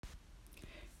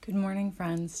Good morning,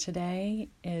 friends. Today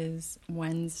is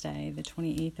Wednesday, the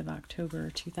 28th of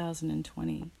October,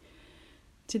 2020.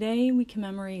 Today we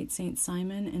commemorate St.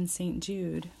 Simon and St.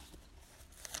 Jude.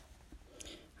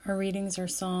 Our readings are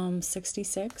Psalm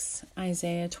 66,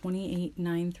 Isaiah 28,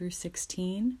 9 through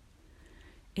 16,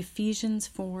 Ephesians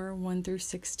 4, 1 through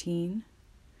 16,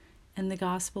 and the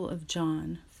Gospel of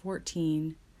John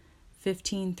 14,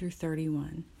 15 through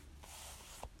 31.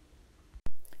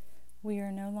 We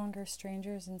are no longer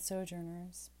strangers and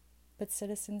sojourners, but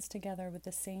citizens together with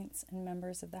the saints and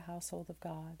members of the household of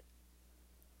God.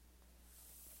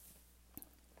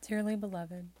 Dearly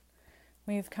beloved,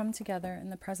 we have come together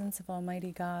in the presence of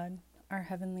Almighty God, our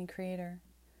heavenly Creator,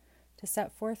 to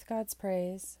set forth God's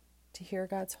praise, to hear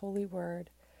God's holy word,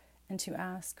 and to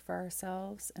ask for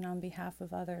ourselves and on behalf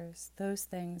of others those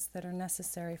things that are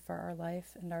necessary for our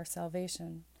life and our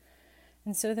salvation.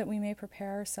 And so that we may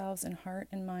prepare ourselves in heart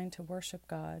and mind to worship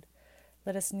God,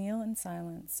 let us kneel in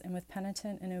silence and with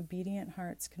penitent and obedient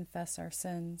hearts confess our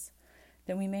sins,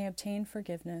 that we may obtain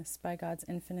forgiveness by God's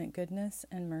infinite goodness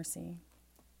and mercy.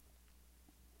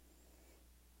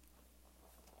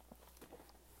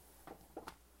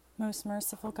 Most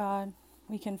merciful God,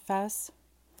 we confess,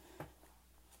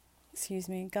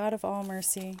 God of all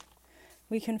mercy,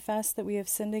 we confess that we have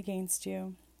sinned against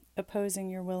you, opposing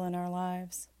your will in our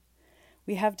lives.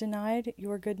 We have denied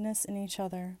your goodness in each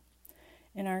other,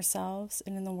 in ourselves,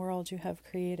 and in the world you have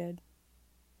created.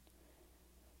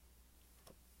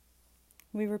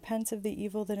 We repent of the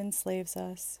evil that enslaves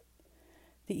us,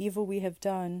 the evil we have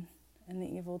done, and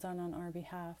the evil done on our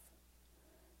behalf.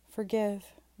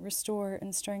 Forgive, restore,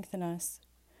 and strengthen us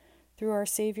through our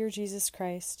Savior Jesus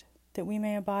Christ, that we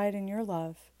may abide in your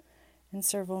love and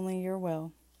serve only your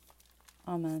will.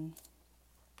 Amen.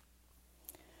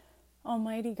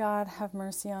 Almighty God, have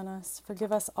mercy on us.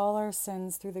 Forgive us all our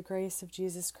sins through the grace of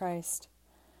Jesus Christ.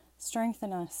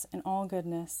 Strengthen us in all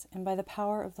goodness, and by the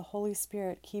power of the Holy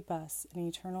Spirit keep us in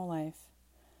eternal life.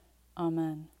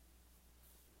 Amen.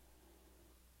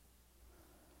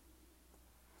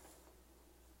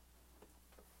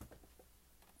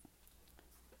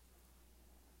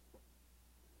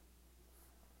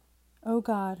 O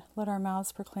God, let our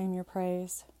mouths proclaim your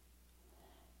praise,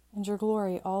 and your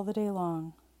glory all the day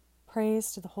long.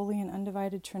 Praise to the Holy and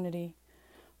Undivided Trinity,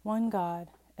 one God,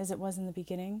 as it was in the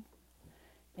beginning,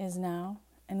 is now,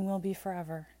 and will be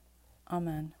forever.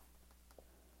 Amen.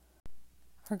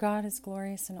 For God is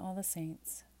glorious in all the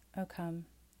saints. O come,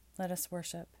 let us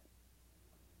worship.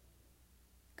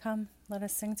 Come, let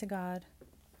us sing to God.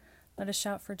 Let us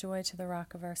shout for joy to the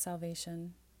rock of our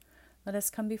salvation. Let us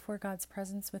come before God's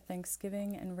presence with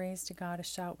thanksgiving and raise to God a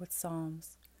shout with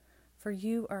psalms. For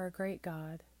you are a great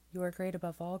God. You are great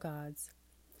above all gods.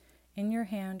 In your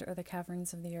hand are the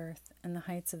caverns of the earth, and the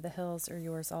heights of the hills are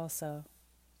yours also.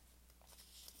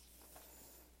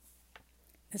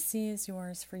 The sea is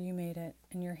yours, for you made it,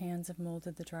 and your hands have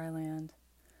molded the dry land.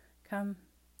 Come,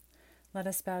 let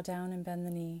us bow down and bend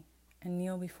the knee, and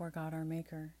kneel before God our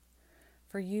Maker.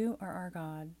 For you are our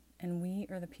God, and we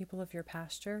are the people of your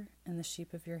pasture and the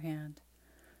sheep of your hand.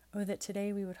 Oh, that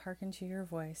today we would hearken to your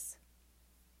voice.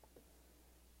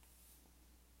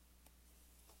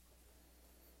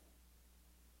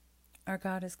 Our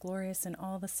God is glorious in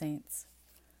all the saints.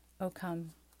 O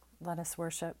come, let us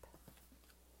worship.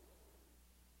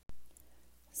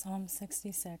 Psalm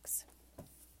 66.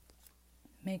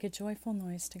 Make a joyful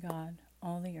noise to God,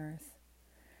 all the earth.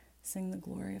 Sing the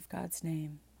glory of God's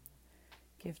name.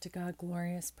 Give to God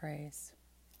glorious praise.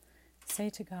 Say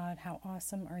to God, how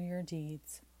awesome are your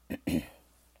deeds.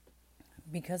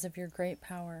 Because of your great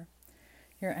power,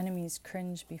 your enemies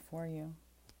cringe before you.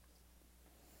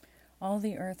 All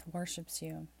the earth worships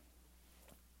you.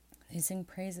 They sing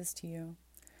praises to you.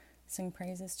 Sing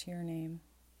praises to your name.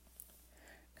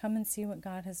 Come and see what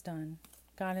God has done.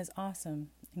 God is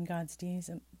awesome in God's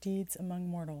deeds among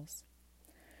mortals.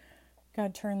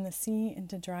 God turned the sea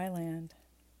into dry land.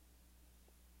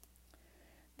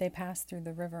 They passed through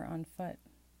the river on foot.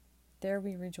 There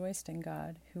we rejoiced in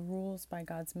God, who rules by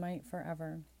God's might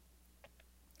forever,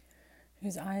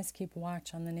 whose eyes keep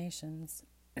watch on the nations.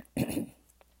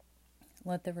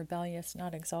 Let the rebellious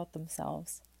not exalt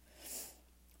themselves.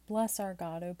 Bless our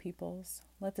God, O peoples.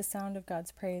 Let the sound of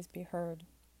God's praise be heard.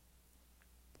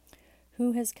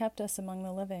 Who has kept us among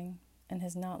the living, and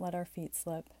has not let our feet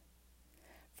slip?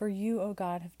 For you, O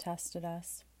God, have tested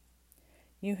us.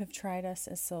 You have tried us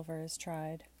as silver is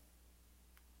tried.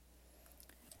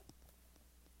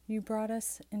 You brought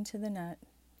us into the net.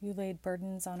 You laid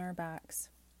burdens on our backs.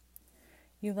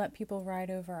 You let people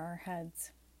ride over our heads.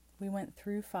 We went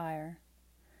through fire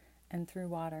and through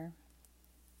water.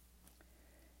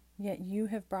 yet you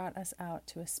have brought us out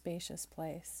to a spacious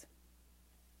place.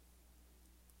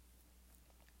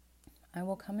 I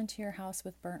will come into your house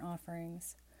with burnt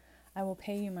offerings. I will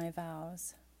pay you my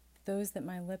vows, those that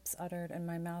my lips uttered and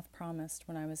my mouth promised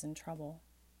when I was in trouble.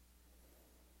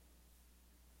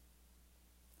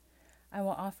 I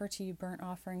will offer to you burnt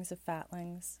offerings of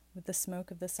fatlings, with the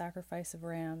smoke of the sacrifice of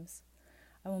rams.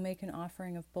 I will make an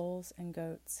offering of bulls and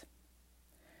goats.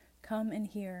 Come and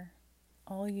hear,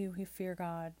 all you who fear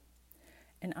God,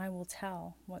 and I will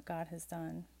tell what God has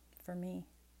done for me.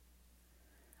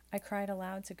 I cried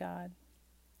aloud to God,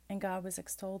 and God was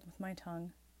extolled with my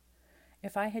tongue.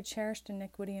 If I had cherished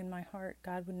iniquity in my heart,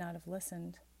 God would not have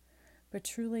listened. But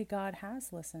truly God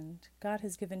has listened. God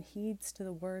has given heed to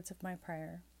the words of my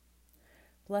prayer.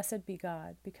 Blessed be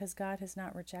God, because God has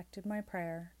not rejected my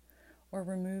prayer or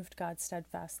removed God's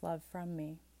steadfast love from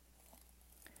me.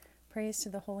 Praise to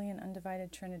the Holy and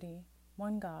Undivided Trinity,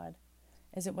 one God,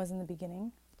 as it was in the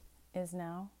beginning, is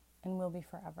now, and will be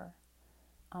forever.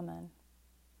 Amen.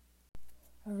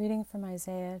 A reading from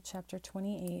Isaiah chapter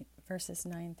 28, verses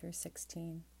 9 through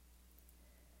 16.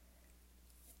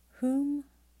 Whom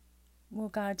will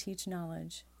God teach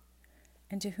knowledge,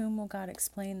 and to whom will God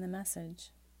explain the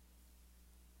message?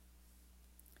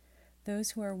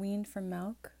 Those who are weaned from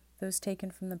milk, those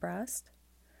taken from the breast?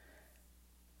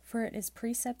 For it is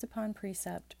precept upon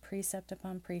precept, precept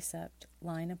upon precept,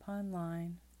 line upon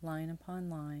line, line upon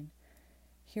line,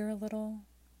 here a little,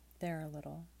 there a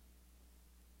little.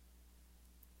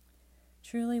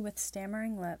 Truly with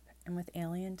stammering lip and with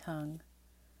alien tongue,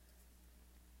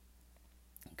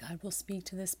 God will speak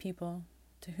to this people,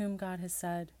 to whom God has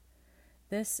said,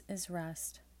 this is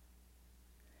rest.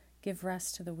 Give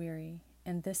rest to the weary,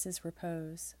 and this is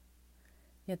repose.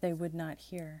 Yet they would not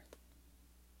hear.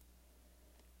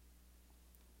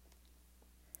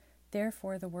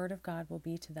 Therefore the word of God will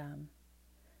be to them,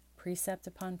 precept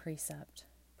upon precept,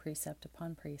 precept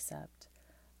upon precept,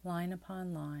 line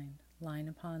upon line, line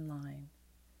upon line.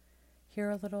 Here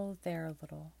a little, there a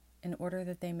little, in order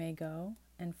that they may go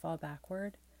and fall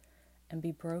backward, and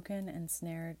be broken and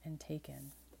snared and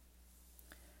taken.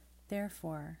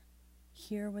 Therefore,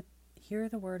 hear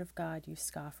the word of God, you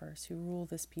scoffers who rule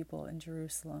this people in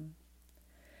Jerusalem.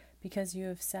 Because you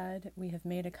have said, we have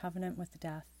made a covenant with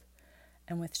death,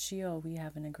 and with Sheol we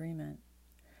have an agreement.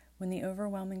 When the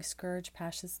overwhelming scourge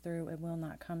passes through, it will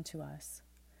not come to us,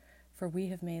 for we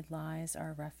have made lies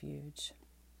our refuge.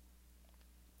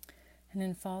 And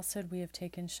in falsehood we have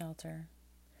taken shelter.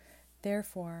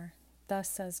 Therefore, thus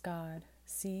says God,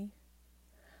 see,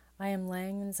 I am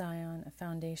laying in Zion a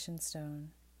foundation stone,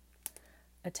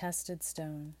 a tested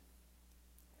stone,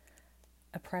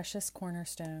 a precious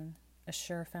cornerstone, a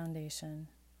sure foundation.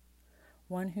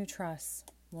 One who trusts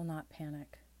will not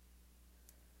panic.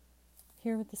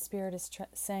 Hear what the Spirit is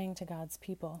saying to God's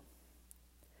people.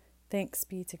 Thanks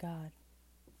be to God.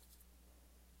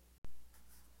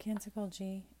 Canticle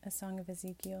G, a song of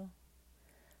Ezekiel.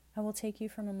 I will take you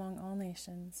from among all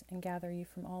nations and gather you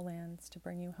from all lands to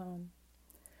bring you home.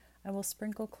 I will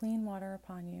sprinkle clean water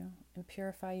upon you and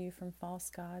purify you from false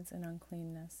gods and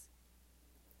uncleanness.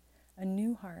 A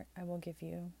new heart I will give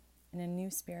you, and a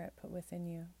new spirit put within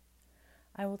you.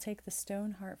 I will take the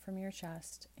stone heart from your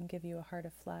chest and give you a heart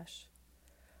of flesh.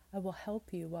 I will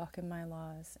help you walk in my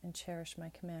laws and cherish my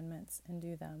commandments and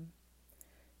do them.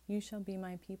 You shall be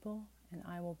my people, and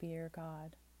I will be your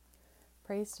God.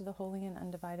 Praise to the Holy and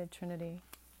Undivided Trinity,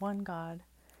 one God,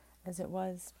 as it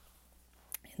was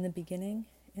in the beginning,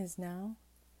 is now,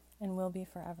 and will be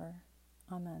forever.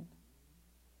 Amen.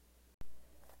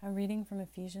 A reading from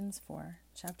Ephesians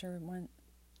chapter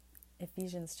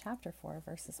 4,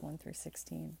 verses 1 through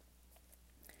 16.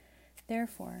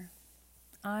 Therefore,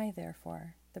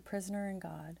 the prisoner in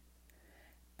God,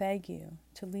 beg you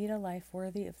to lead a life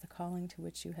worthy of the calling to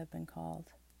which you have been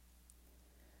called,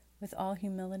 with all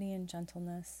humility and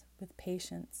gentleness, with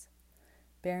patience,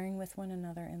 bearing with one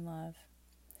another in love,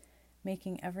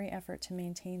 making every effort to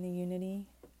maintain the unity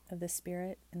of the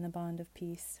Spirit in the bond of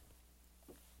peace.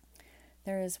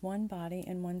 There is one body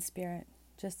and one Spirit,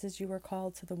 just as you were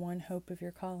called to the one hope of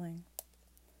your calling.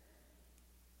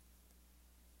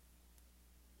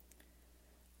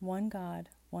 One God,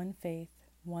 one faith,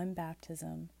 one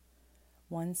baptism,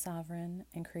 one sovereign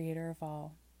and creator of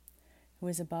all, who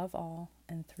is above all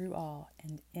and through all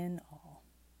and in all.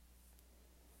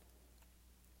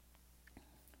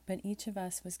 But each of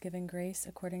us was given grace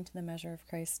according to the measure of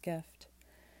Christ's gift.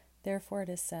 Therefore it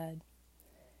is said,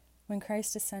 when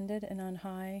Christ ascended and on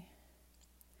high,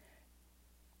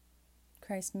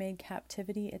 Christ made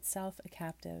captivity itself a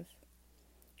captive.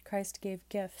 Christ gave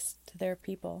gifts to their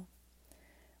people.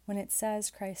 When it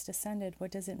says Christ ascended,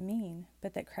 what does it mean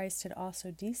but that Christ had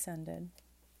also descended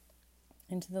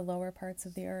into the lower parts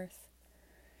of the earth?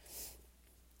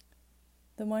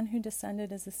 The one who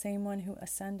descended is the same one who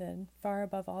ascended far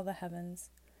above all the heavens,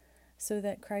 so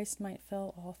that Christ might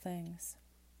fill all things.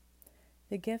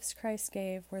 The gifts Christ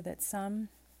gave were that some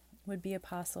would be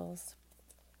apostles,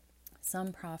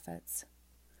 some prophets,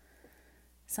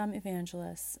 some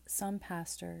evangelists, some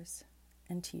pastors,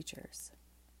 and teachers.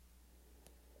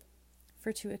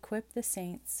 To equip the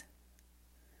saints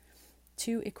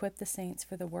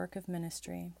for the work of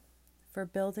ministry, for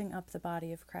building up the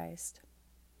body of Christ,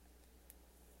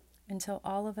 until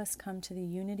all of us come to the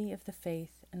unity of the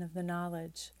faith and of the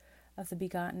knowledge of the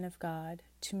begotten of God,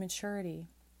 to maturity,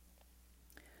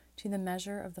 to the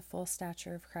measure of the full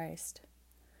stature of Christ.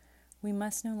 We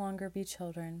must no longer be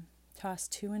children,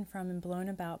 tossed to and from and blown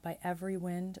about by every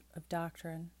wind of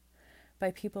doctrine,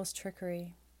 by people's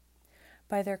trickery,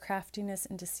 by their craftiness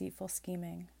and deceitful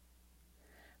scheming.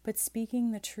 But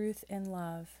speaking the truth in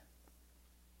love,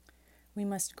 we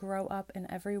must grow up in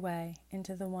every way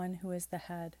into the one who is the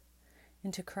head,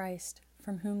 into Christ,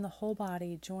 from whom the whole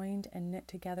body, joined and knit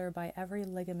together by every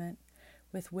ligament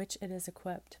with which it is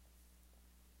equipped,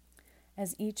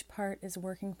 as each part is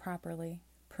working properly,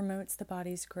 promotes the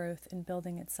body's growth in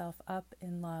building itself up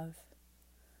in love.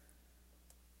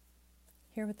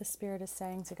 Hear what the Spirit is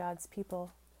saying to God's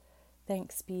people.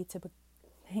 Thanks be to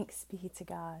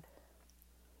God.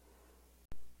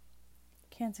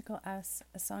 Canticle S,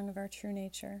 a song of our true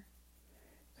nature.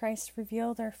 Christ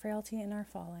revealed our frailty and our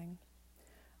falling,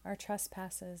 our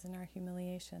trespasses and our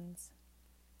humiliations.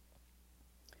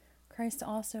 Christ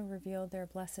also revealed their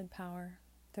blessed power,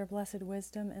 their blessed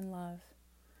wisdom and love.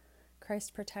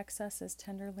 Christ protects us as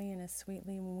tenderly and as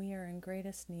sweetly when we are in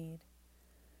greatest need.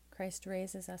 Christ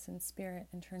raises us in spirit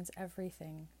and turns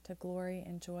everything to glory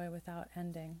and joy without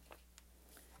ending.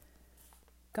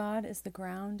 God is the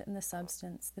ground and the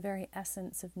substance, the very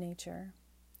essence of nature.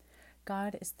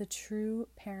 God is the true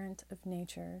parent of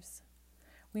natures.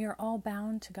 We are all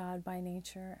bound to God by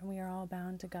nature, and we are all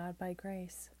bound to God by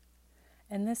grace.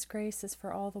 And this grace is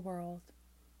for all the world,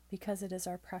 because it is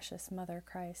our precious Mother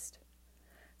Christ.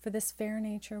 For this fair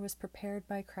nature was prepared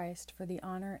by Christ for the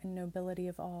honor and nobility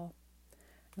of all,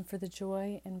 and for the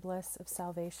joy and bliss of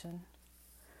salvation.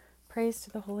 Praise to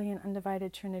the Holy and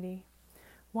Undivided Trinity,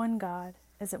 one God,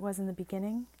 as it was in the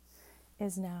beginning,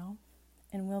 is now,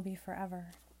 and will be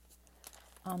forever.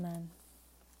 Amen.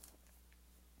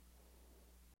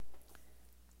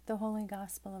 The Holy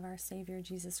Gospel of our Savior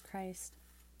Jesus Christ,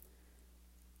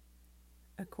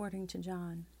 according to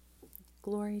John.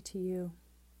 Glory to you,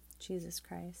 Jesus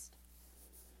Christ.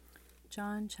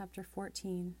 John chapter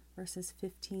 14, verses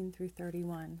 15 through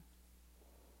 31.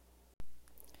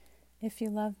 If you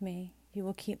love me, you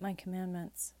will keep my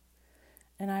commandments,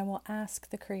 and I will ask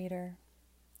the Creator,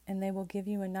 and they will give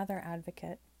you another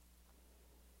advocate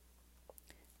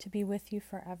to be with you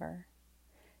forever.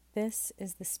 This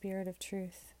is the Spirit of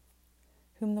truth,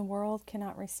 whom the world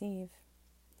cannot receive,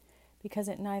 because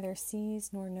it neither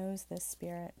sees nor knows this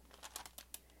Spirit.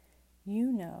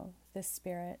 You know this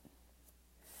Spirit,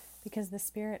 because the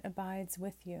Spirit abides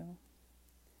with you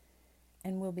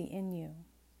and will be in you.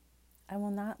 I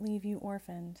will not leave you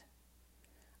orphaned.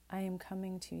 I am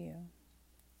coming to you.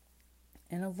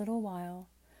 In a little while,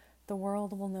 the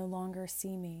world will no longer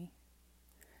see me,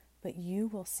 but you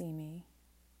will see me.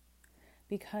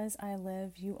 Because I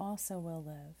live, you also will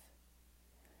live.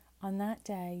 On that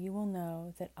day, you will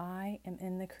know that I am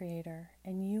in the Creator,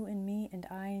 and you in me, and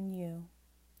I in you.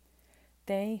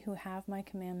 They who have my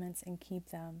commandments and keep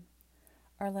them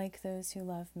are like those who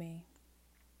love me.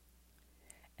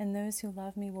 And those who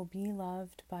love me will be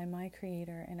loved by my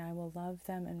Creator, and I will love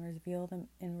them and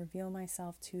reveal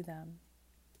myself to them.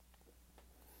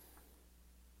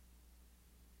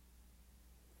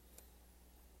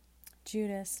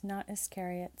 Judas, not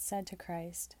Iscariot, said to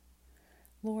Christ,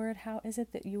 Lord, how is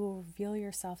it that you will reveal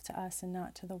yourself to us and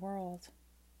not to the world?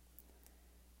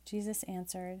 Jesus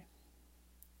answered,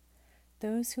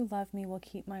 Those who love me will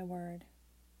keep my word,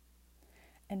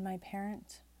 and my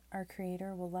parent, our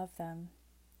Creator, will love them,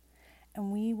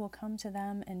 and we will come to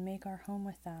them and make our home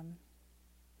with them.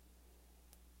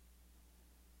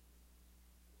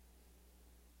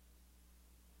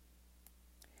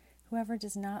 Whoever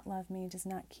does not love me does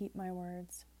not keep my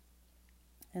words.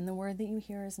 And the word that you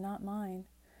hear is not mine,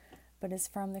 but is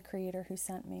from the Creator who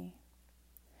sent me.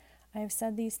 I have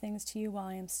said these things to you while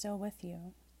I am still with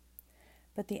you.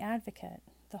 But the Advocate,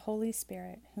 the Holy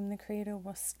Spirit, whom the Creator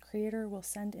will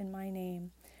send in my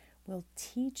name, will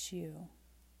teach you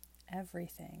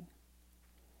everything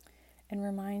and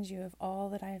remind you of all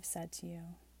that I have said to you.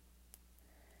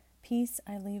 Peace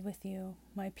I leave with you,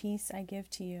 my peace I give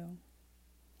to you.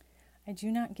 I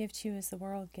do not give to you as the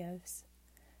world gives.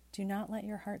 Do not let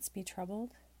your hearts be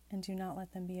troubled, and do not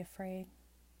let them be afraid.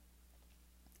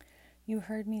 You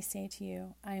heard me say to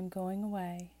you, I am going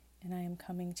away, and I am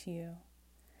coming to you.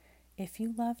 If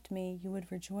you loved me, you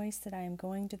would rejoice that I am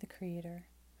going to the Creator,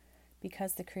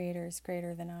 because the Creator is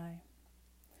greater than I.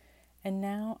 And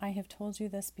now I have told you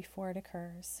this before it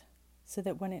occurs, so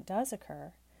that when it does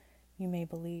occur, you may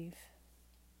believe.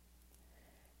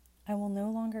 I will no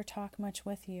longer talk much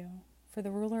with you, for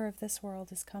the ruler of this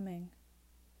world is coming.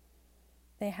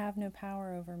 They have no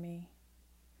power over me,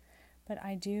 but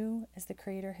I do as the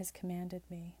Creator has commanded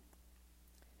me,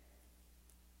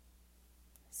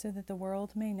 so that the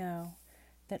world may know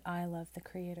that I love the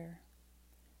Creator.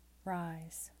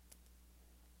 Rise,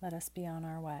 let us be on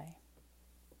our way.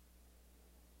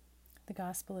 The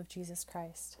Gospel of Jesus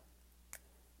Christ.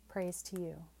 Praise to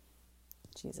you,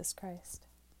 Jesus Christ.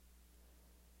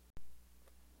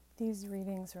 These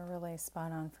readings were really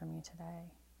spot on for me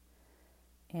today,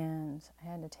 and I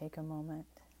had to take a moment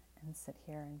and sit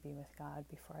here and be with God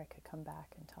before I could come back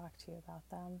and talk to you about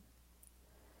them.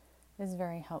 It is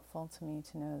very helpful to me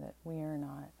to know that we are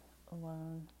not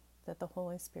alone, that the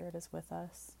Holy Spirit is with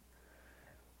us,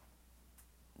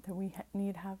 that we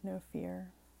need have no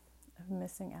fear of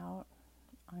missing out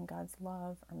on God's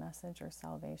love or message or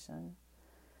salvation,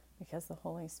 because the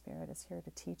Holy Spirit is here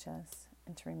to teach us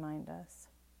and to remind us.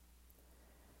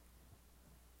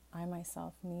 I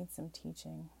myself need some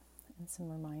teaching and some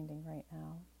reminding right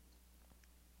now.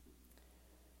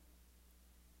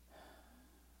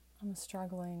 I'm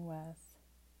struggling with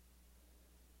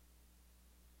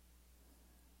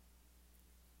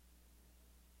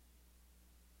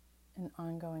an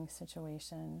ongoing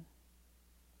situation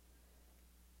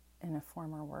in a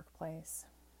former workplace.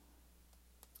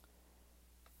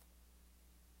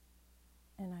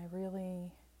 And I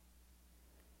really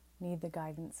need the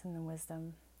guidance and the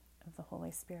wisdom of the Holy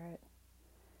Spirit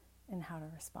in how to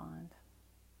respond.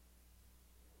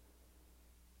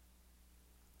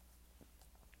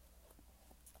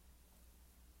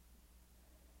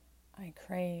 I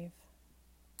crave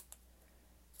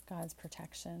God's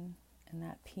protection and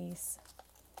that peace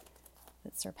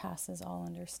that surpasses all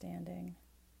understanding.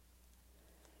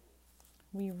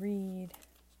 We read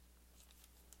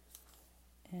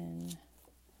in,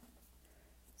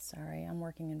 sorry, I'm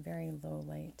working in very low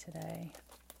light today.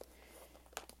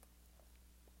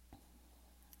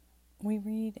 We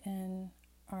read in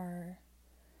our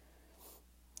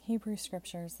Hebrew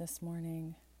scriptures this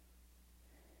morning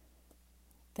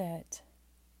that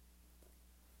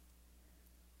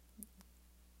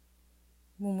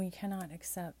when we cannot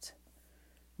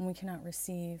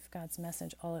receive God's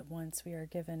message all at once, we are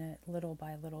given it little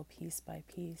by little, piece by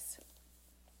piece.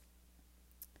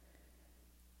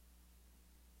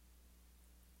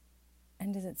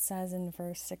 And as it says in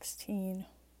verse 16,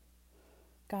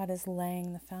 God is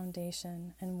laying the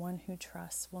foundation, and one who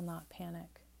trusts will not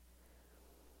panic.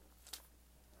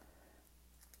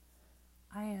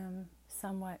 I am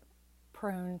somewhat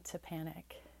prone to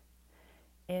panic.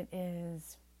 It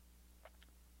is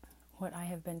what I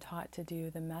have been taught to do.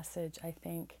 The message, I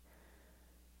think,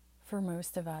 for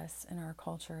most of us in our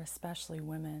culture, especially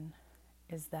women,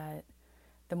 is that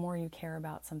the more you care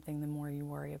about something, the more you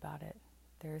worry about it.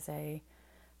 There's a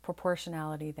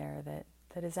proportionality there that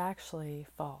is actually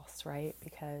false, right?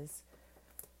 Because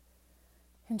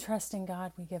in trusting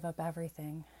God, we give up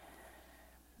everything,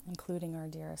 including our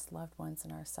dearest loved ones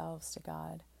and ourselves, to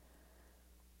God.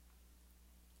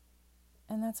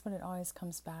 And that's what it always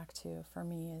comes back to for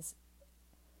me, is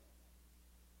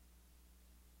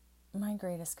my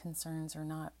greatest concerns are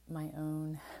not my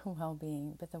own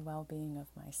well-being, but the well-being of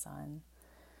my son.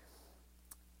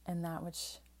 And that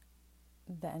which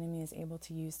the enemy is able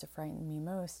to use to frighten me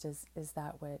most is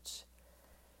that which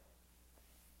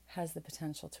has the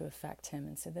potential to affect him.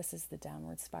 And so this is the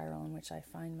downward spiral in which I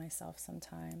find myself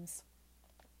sometimes.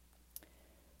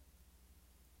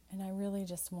 And I really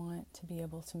just want to be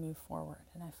able to move forward,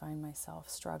 and I find myself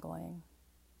struggling.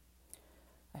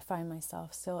 I find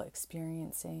myself still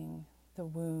experiencing the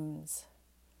wounds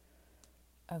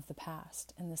of the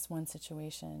past in this one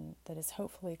situation that is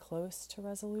hopefully close to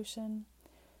resolution.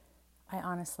 I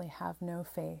honestly have no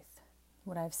faith.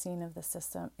 What I've seen of the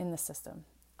system,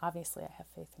 obviously I have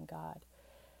faith in God,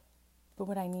 but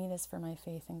what I need is for my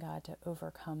faith in God to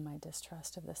overcome my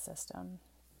distrust of the system.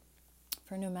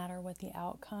 For no matter what the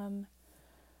outcome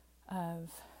of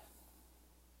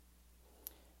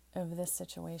this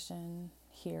situation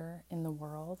here in the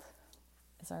world,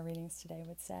 as our readings today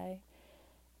would say,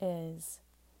 is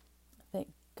that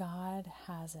God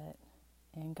has it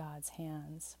in God's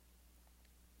hands.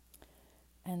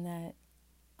 And that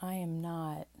I am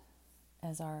not,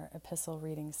 as our epistle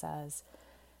reading says,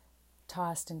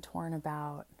 tossed and torn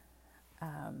about.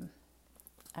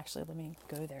 Actually, let me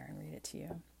go there and read it to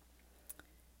you.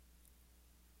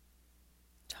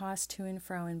 Tossed to and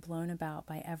fro and blown about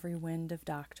by every wind of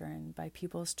doctrine, by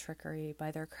people's trickery, by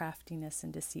their craftiness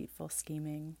and deceitful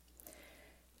scheming.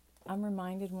 I'm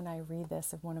reminded when I read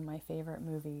this of one of my favorite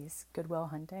movies, Good Will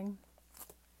Hunting.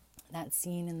 That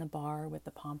scene in the bar with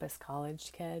the pompous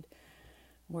college kid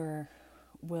where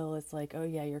Will is like, oh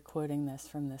yeah, you're quoting this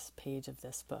from this page of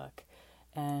this book.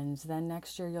 And then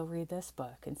next year you'll read this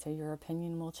book. And so your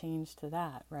opinion will change to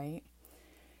that, right?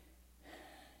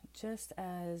 Just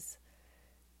as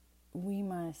we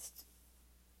must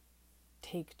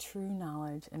take true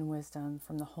knowledge and wisdom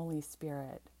from the Holy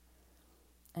Spirit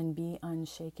and be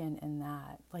unshaken in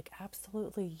that. Like,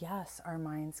 absolutely, yes, our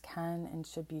minds can and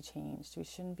should be changed. We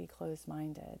shouldn't be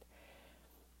closed-minded.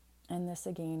 And this,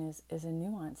 again, is a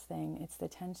nuanced thing. It's the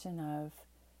tension of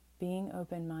being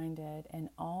open-minded and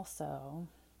also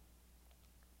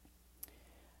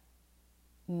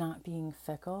not being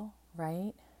fickle,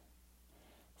 right?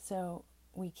 So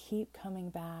we keep coming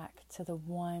back to the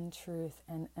one truth,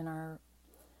 and our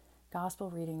gospel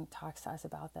reading talks to us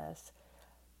about this.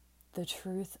 The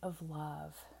truth of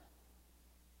love.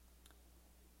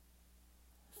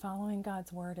 Following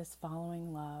God's word is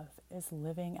following love, is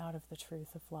living out of the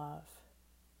truth of love.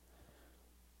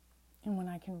 And when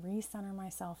I can recenter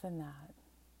myself in that,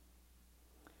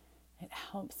 it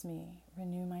helps me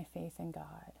renew my faith in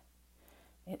God.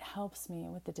 It helps me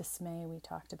with the dismay we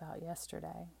talked about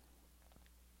yesterday.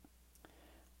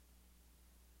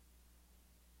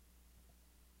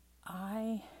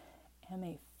 I am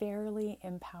a fairly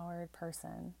empowered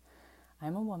person.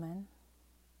 I'm a woman,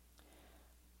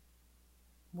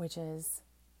 which is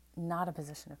not a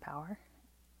position of power,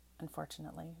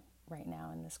 unfortunately, right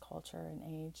now in this culture and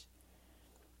age.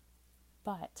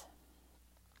 But,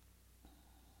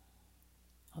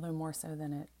 although more so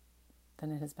than it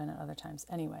has been at other times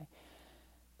anyway,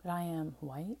 but I am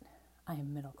white, I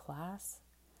am middle class,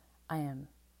 I am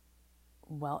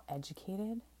well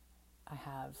educated, I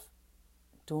have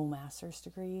dual master's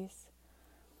degrees.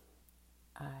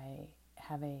 I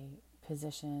have a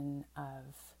position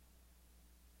of,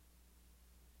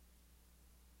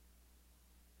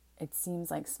 it seems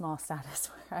like small status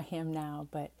where I am now,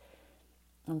 but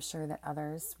I'm sure that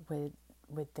others would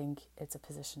think it's a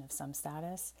position of some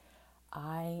status.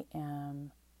 I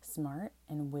am smart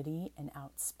and witty and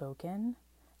outspoken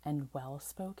and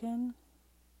well-spoken,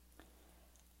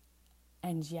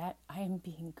 and yet I am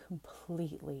being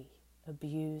completely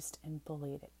abused and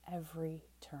bullied at every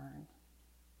turn.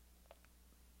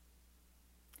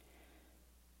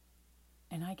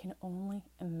 And I can only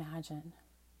imagine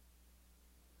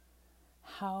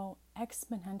how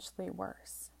exponentially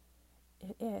worse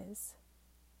it is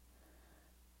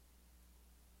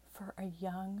for a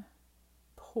young,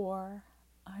 poor,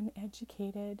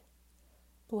 uneducated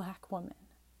Black woman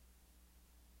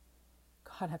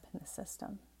caught up in the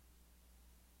system.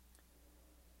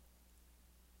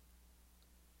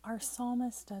 Our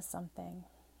psalmist does something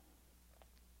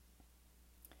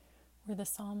where the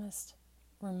psalmist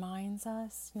reminds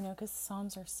us, because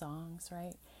psalms are songs,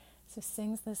 right? So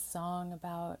sings this song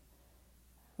about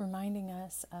reminding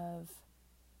us of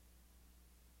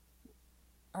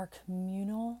our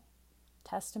communal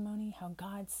testimony, how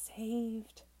God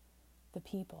saved the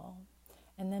people,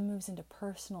 and then moves into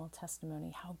personal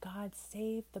testimony, how God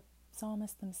saved the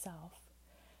psalmist themselves.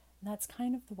 And that's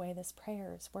kind of the way this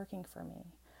prayer is working for me.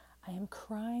 I am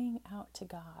crying out to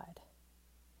God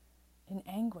in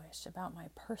anguish about my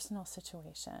personal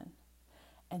situation,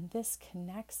 and this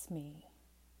connects me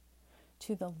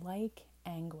to the like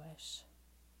anguish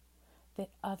that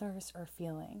others are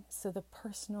feeling. So the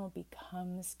personal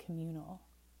becomes communal.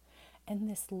 And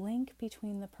this link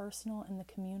between the personal and the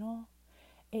communal,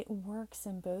 it works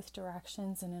in both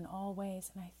directions and in all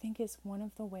ways. And I think is one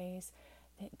of the ways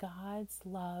that God's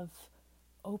love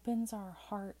opens our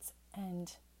hearts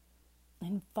and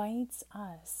invites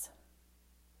us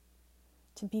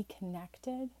to be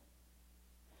connected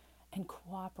and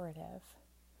cooperative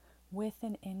with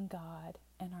and in God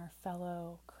and our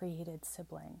fellow created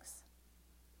siblings.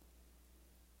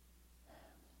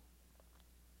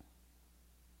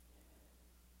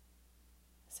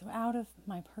 So out of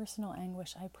my personal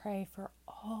anguish, I pray for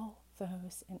all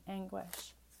those in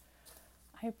anguish.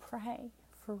 I pray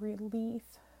for relief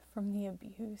from the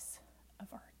abuse of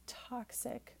our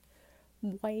toxic,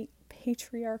 white,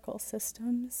 patriarchal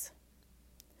systems.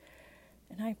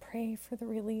 And I pray for the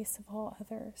release of all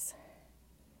others.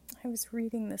 I was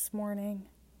reading this morning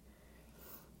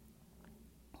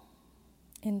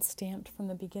in Stamped from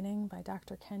the Beginning by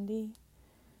Dr. Kendi,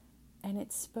 and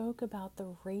it spoke about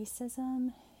the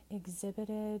racism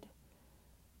exhibited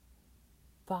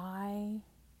by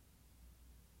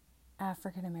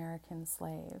African American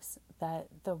slaves, that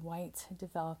the whites had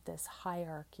developed this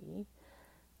hierarchy,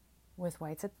 with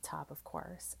whites at the top, of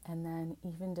course, and then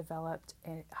even developed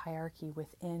a hierarchy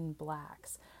within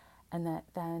blacks, and that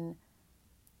then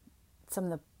some of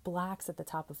the blacks at the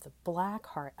top of the black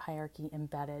hierarchy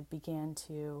embedded began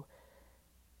to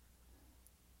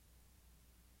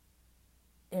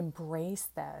embrace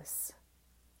this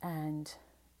and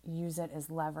use it as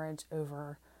leverage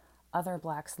over other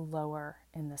blacks lower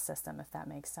in the system, if that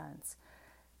makes sense.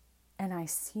 And I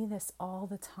see this all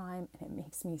the time, and it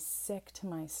makes me sick to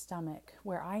my stomach.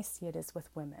 Where I see it is with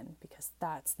women, because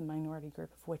that's the minority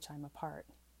group of which I'm a part.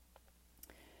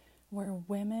 Where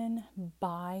women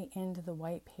buy into the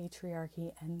white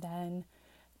patriarchy and then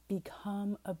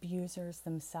become abusers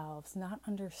themselves, not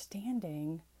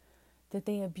understanding that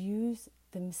they abuse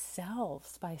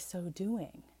themselves by so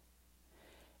doing.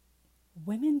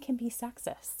 Women can be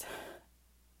sexist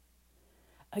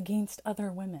against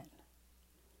other women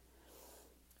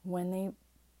when they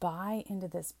buy into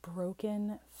this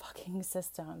broken fucking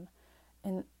system.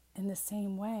 And in the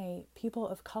same way, people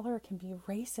of color can be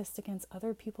racist against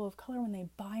other people of color when they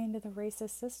buy into the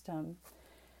racist system.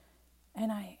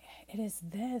 And it is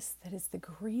this that is the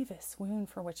grievous wound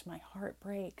for which my heart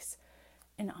breaks.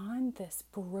 And on this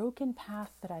broken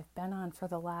path that I've been on for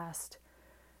the last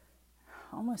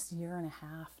almost year and a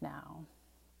half now,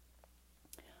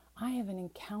 I have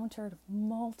encountered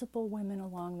multiple women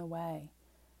along the way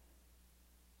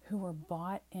who were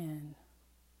bought in,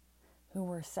 who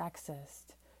were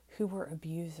sexist, who were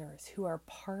abusers, who are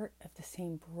part of the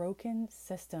same broken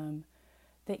system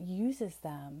that uses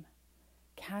them,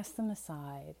 casts them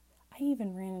aside. I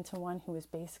even ran into one who was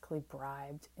basically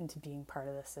bribed into being part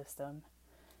of the system.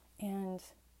 And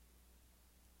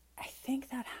I think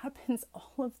that happens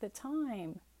all of the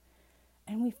time.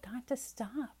 And we've got to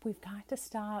stop. We've got to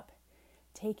stop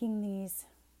taking these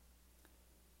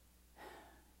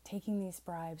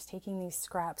bribes, taking these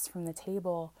scraps from the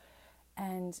table,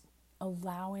 and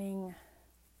allowing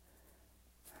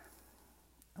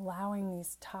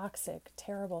these toxic,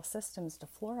 terrible systems to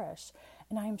flourish.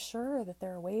 And I'm sure that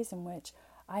there are ways in which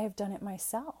I have done it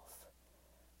myself.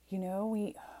 You know,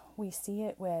 we see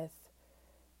it with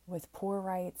poor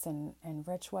whites and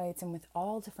rich whites, and with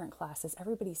all different classes.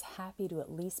 Everybody's happy to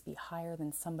at least be higher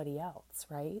than somebody else,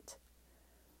 right?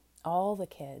 All the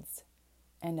kids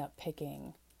end up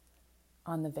picking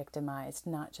on the victimized,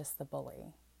 not just the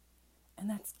bully. And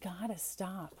that's gotta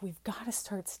stop. We've gotta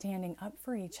start standing up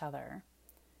for each other.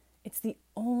 It's the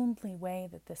only way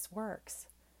that this works.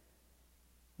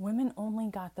 Women only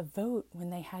got the vote when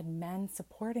they had men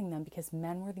supporting them, because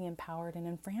men were the empowered and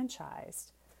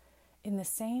enfranchised. In the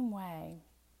same way,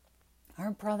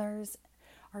 our brothers,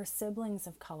 our siblings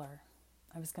of color,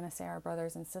 I was going to say our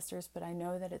brothers and sisters, but I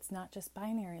know that it's not just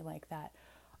binary like that.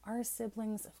 Our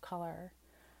siblings of color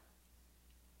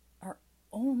are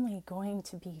only going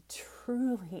to be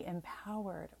truly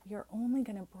empowered. We are only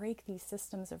going to break these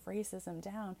systems of racism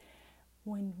down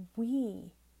when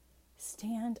we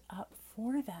stand up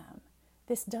for them.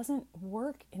 This doesn't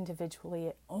work individually,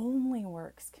 it only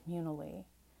works communally.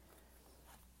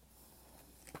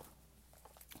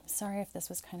 Sorry if this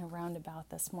was kind of roundabout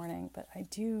this morning, but I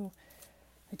do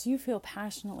feel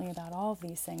passionately about all of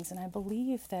these things, and I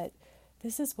believe that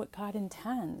this is what God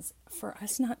intends, for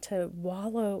us not to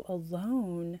wallow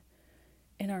alone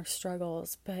in our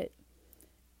struggles, but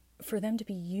for them to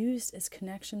be used as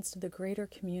connections to the greater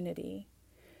community,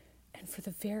 and for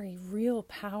the very real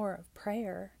power of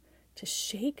prayer to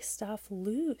shake stuff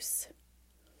loose.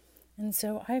 And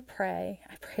so I pray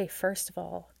first of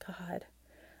all, God,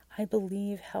 I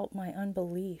believe, help my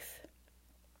unbelief.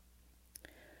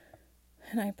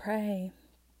 And I pray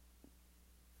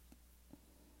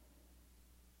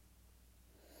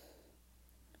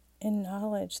in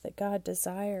knowledge that God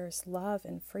desires love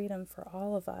and freedom for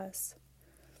all of us,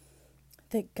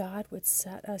 that God would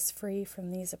set us free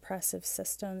from these oppressive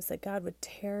systems, that God would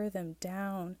tear them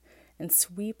down and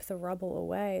sweep the rubble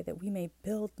away, that we may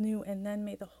build new, and then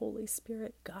may the Holy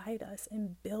Spirit guide us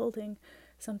in building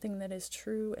something that is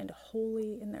true and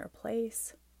holy in their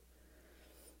place.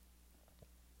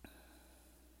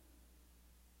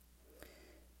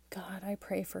 God, I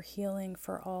pray for healing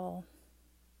for all,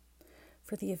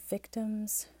 for the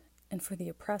victims and for the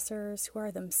oppressors who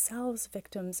are themselves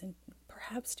victims and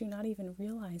perhaps do not even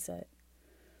realize it.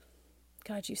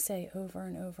 God, you say over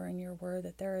and over in your word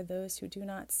that there are those who do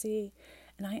not see.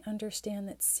 And I understand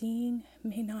that seeing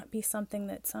may not be something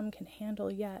that some can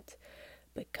handle yet.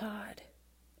 But God,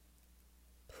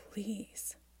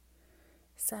 please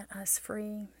set us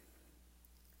free.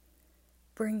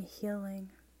 Bring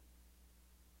healing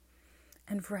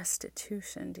and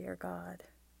restitution, dear God.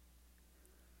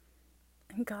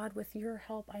 And God, with your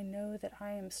help, I know that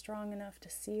I am strong enough to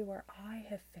see where I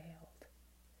have failed.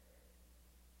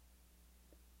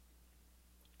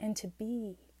 And to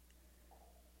be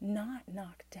not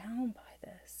knocked down by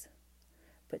this,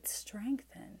 but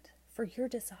strengthened. For your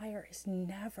desire is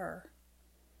never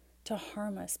to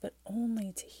harm us, but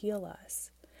only to heal us.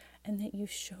 And that you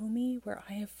show me where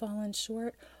I have fallen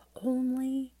short,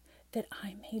 only that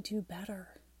I may do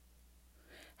better.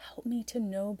 Help me to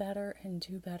know better and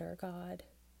do better, God.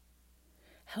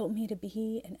 Help me to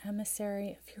be an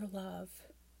emissary of your love.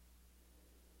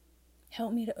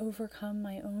 Help me to overcome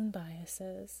my own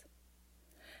biases.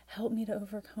 Help me to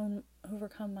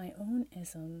overcome my own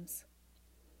isms.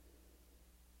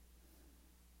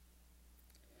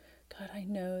 God, I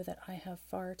know that I have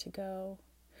far to go,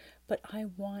 but I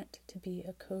want to be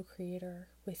a co-creator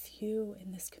with you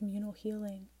in this communal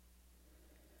healing.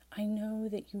 I know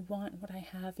that you want what I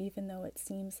have, even though it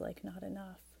seems like not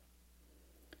enough.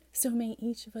 So may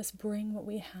each of us bring what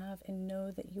we have and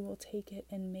know that you will take it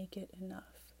and make it enough.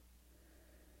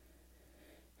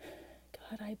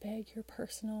 God, I beg your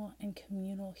personal and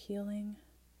communal healing,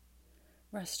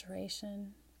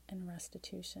 restoration, and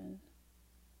restitution.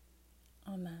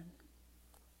 Amen.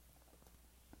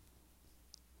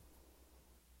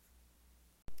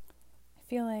 I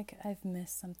feel like I've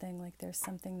missed something, like there's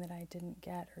something that I didn't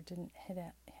get or didn't hit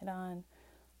on,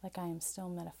 like I am still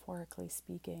metaphorically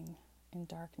speaking in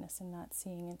darkness and not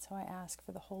seeing. And so I ask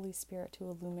for the Holy Spirit to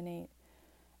illuminate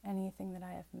anything that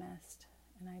I have missed.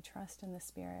 And I trust in the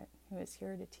Spirit who is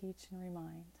here to teach and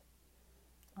remind.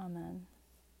 Amen.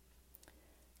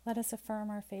 Let us affirm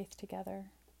our faith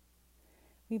together.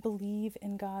 We believe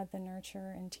in God, the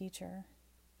nurturer and teacher,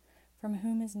 from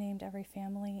whom is named every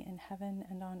family in heaven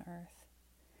and on earth.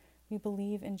 We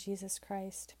believe in Jesus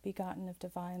Christ, begotten of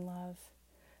divine love,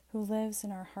 who lives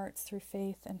in our hearts through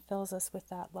faith and fills us with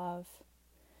that love.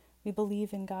 We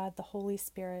believe in God, the Holy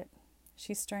Spirit.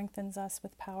 She strengthens us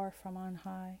with power from on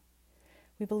high.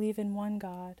 We believe in one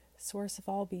God, source of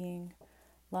all being,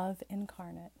 love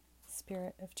incarnate,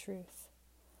 Spirit of truth.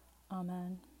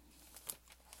 Amen.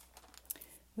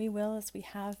 We will, as we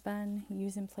have been,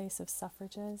 use in place of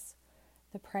suffrages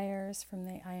the prayers from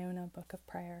the Iona Book of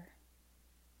Prayer.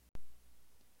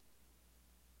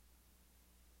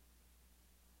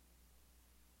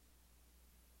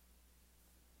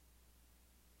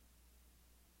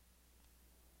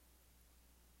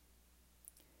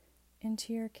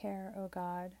 Into your care, O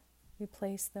God, we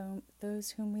place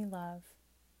those whom we love,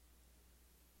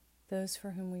 those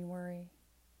for whom we worry,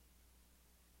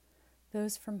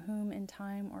 those from whom in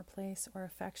time or place or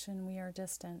affection we are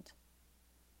distant.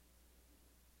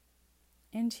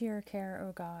 Into your care,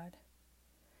 O God,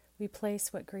 we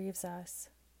place what grieves us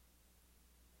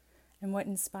and what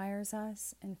inspires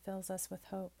us and fills us with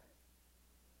hope.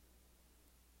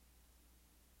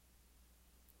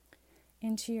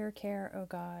 Into your care, O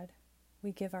God,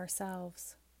 we give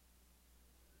ourselves.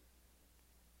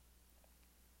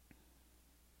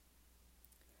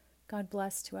 God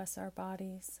bless to us our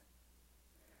bodies.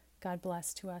 God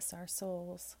bless to us our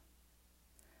souls.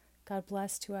 God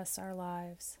bless to us our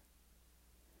lives.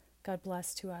 God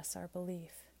bless to us our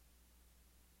belief.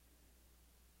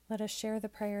 Let us share the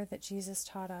prayer that Jesus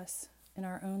taught us in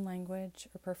our own language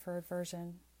or preferred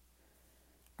version.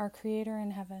 Our Creator in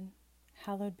heaven,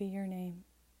 hallowed be your name.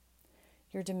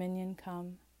 Your dominion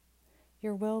come.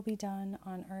 Your will be done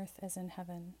on earth as in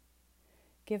heaven.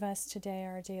 Give us today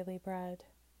our daily bread.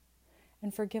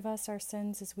 And forgive us our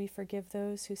sins as we forgive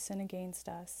those who sin against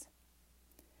us.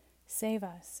 Save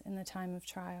us in the time of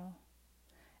trial,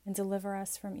 and deliver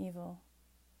us from evil.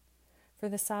 For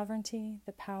the sovereignty,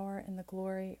 the power, and the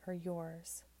glory are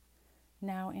yours,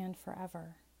 now and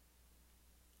forever.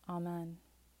 Amen.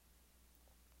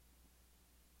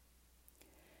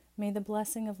 May the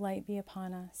blessing of light be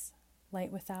upon us,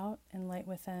 light without and light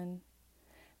within.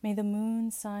 May the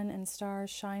moon, sun, and stars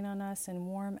shine on us and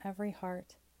warm every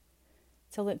heart,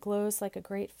 till it glows like a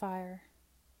great fire,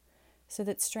 so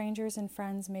that strangers and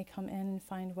friends may come in and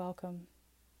find welcome.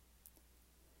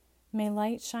 May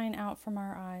light shine out from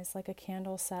our eyes like a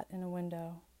candle set in a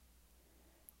window,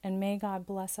 and may God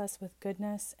bless us with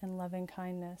goodness and loving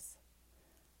kindness.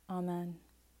 Amen.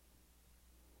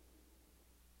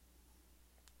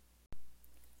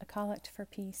 A Collect for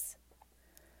Peace.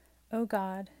 O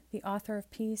God, the author of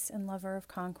peace and lover of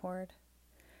concord.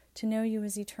 To know you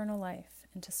is eternal life,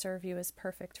 and to serve you is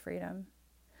perfect freedom.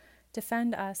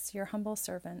 Defend us, your humble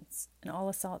servants, in all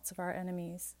assaults of our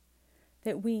enemies,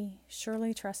 that we,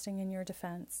 surely trusting in your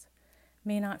defense,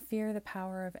 may not fear the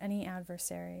power of any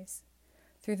adversaries,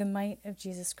 through the might of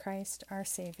Jesus Christ our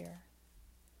Savior.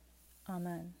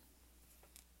 Amen.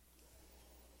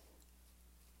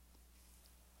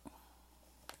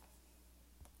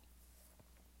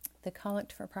 The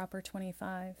Collect for Proper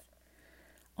 25.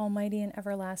 Almighty and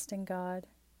everlasting God,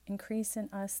 increase in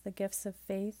us the gifts of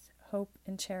faith, hope,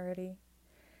 and charity,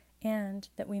 and,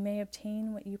 that we may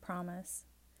obtain what you promise,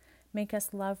 make us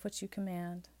love what you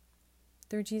command.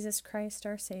 Through Jesus Christ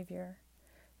our Savior,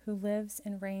 who lives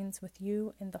and reigns with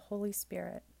you in the Holy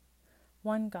Spirit,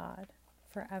 one God,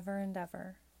 forever and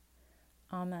ever.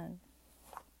 Amen.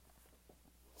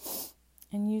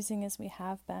 And using as we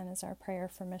have been as our prayer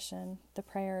for mission, the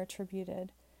prayer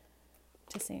attributed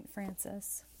to St.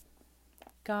 Francis.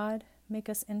 God, make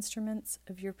us instruments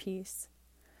of your peace.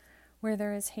 Where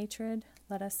there is hatred,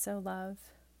 let us sow love.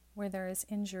 Where there is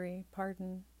injury,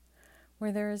 pardon.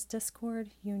 Where there is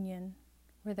discord, union.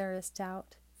 Where there is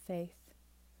doubt, faith.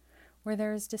 Where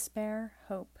there is despair,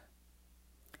 hope.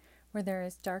 Where there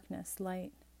is darkness,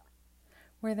 light.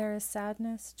 Where there is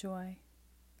sadness, joy.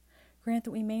 Grant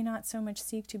that we may not so much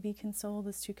seek to be consoled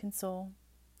as to console,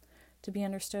 to be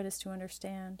understood as to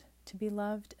understand, to be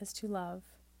loved as to love.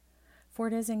 For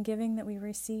it is in giving that we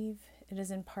receive, it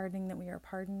is in pardoning that we are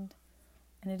pardoned,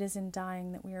 and it is in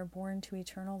dying that we are born to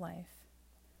eternal life.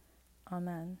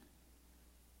 Amen.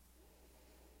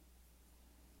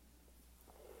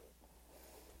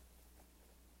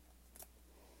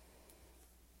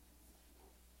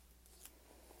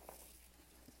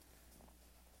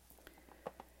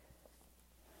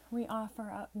 We offer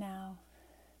up now,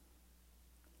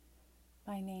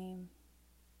 by name,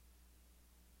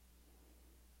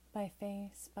 by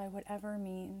face, by whatever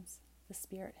means the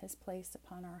Spirit has placed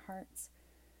upon our hearts,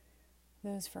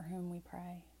 those for whom we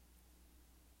pray.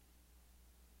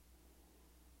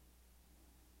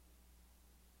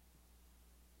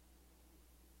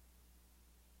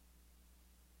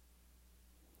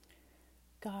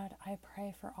 God, I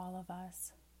pray for all of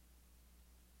us,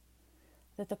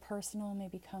 that the personal may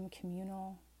become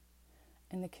communal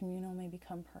and the communal may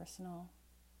become personal,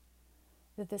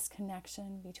 that this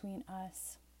connection between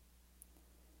us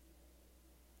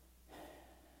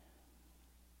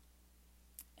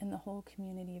and the whole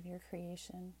community of your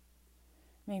creation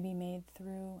may be made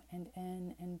through and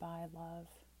in and by love.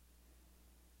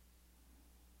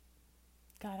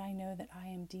 God, I know that I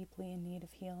am deeply in need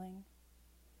of healing,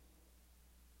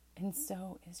 and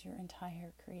so is your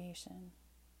entire creation.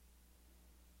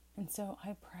 And so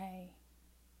I pray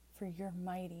for your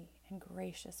mighty and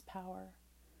gracious power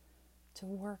to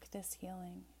work this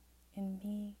healing in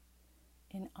me,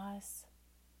 in us,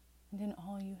 and in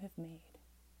all you have made.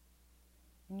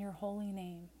 In your holy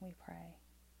name we pray.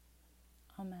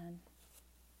 Amen.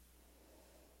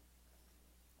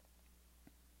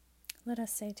 Let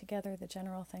us say together the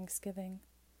general thanksgiving.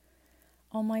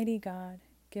 Almighty God,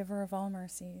 giver of all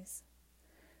mercies,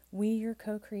 we, your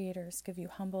co-creators, give you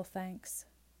humble thanks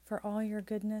for all your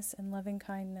goodness and loving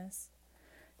kindness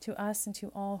to us and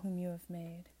to all whom you have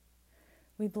made.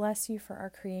 We bless you for our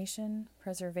creation,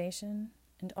 preservation,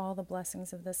 and all the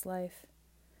blessings of this life,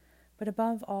 but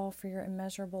above all for your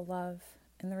immeasurable love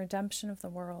and the redemption of the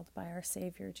world by our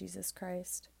Savior Jesus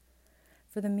Christ,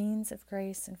 for the means of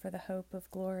grace and for the hope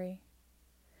of glory.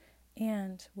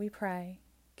 And, we pray,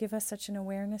 give us such an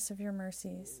awareness of your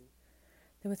mercies,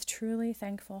 that with truly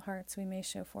thankful hearts we may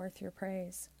show forth your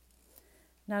praise,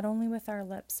 not only with our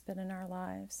lips but in our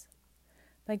lives,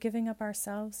 by giving up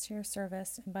ourselves to your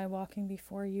service and by walking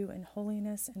before you in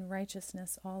holiness and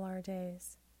righteousness all our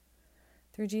days.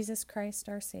 Through Jesus Christ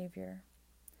our Savior,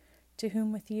 to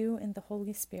whom with you and the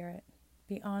Holy Spirit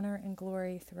be honor and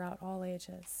glory throughout all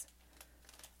ages.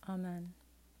 Amen.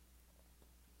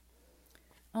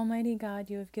 Almighty God,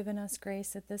 you have given us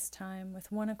grace at this time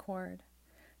with one accord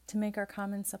to make our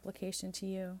common supplication to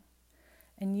you,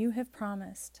 and you have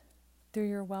promised, through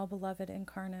your well-beloved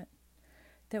incarnate,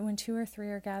 that when 2 or 3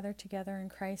 are gathered together in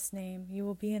Christ's name, you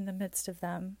will be in the midst of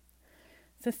them.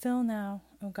 Fulfill now,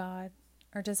 O God,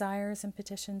 our desires and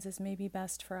petitions as may be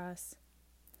best for us,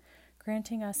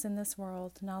 granting us in this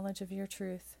world knowledge of your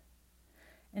truth,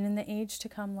 and in the age to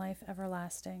come life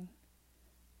everlasting.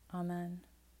 Amen.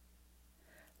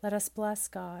 Let us bless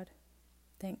God.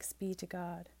 Thanks be to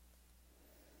God.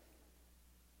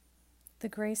 The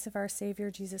grace of our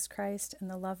Savior Jesus Christ and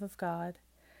the love of God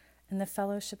and the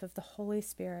fellowship of the Holy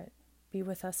Spirit be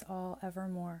with us all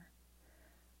evermore.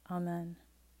 Amen.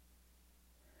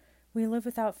 We live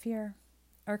without fear.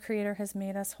 Our Creator has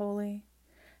made us holy,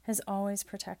 has always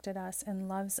protected us, and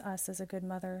loves us as a good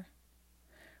mother.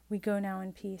 We go now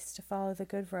in peace to follow the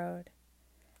good road,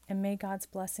 and may God's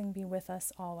blessing be with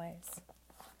us always.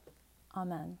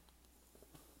 Amen.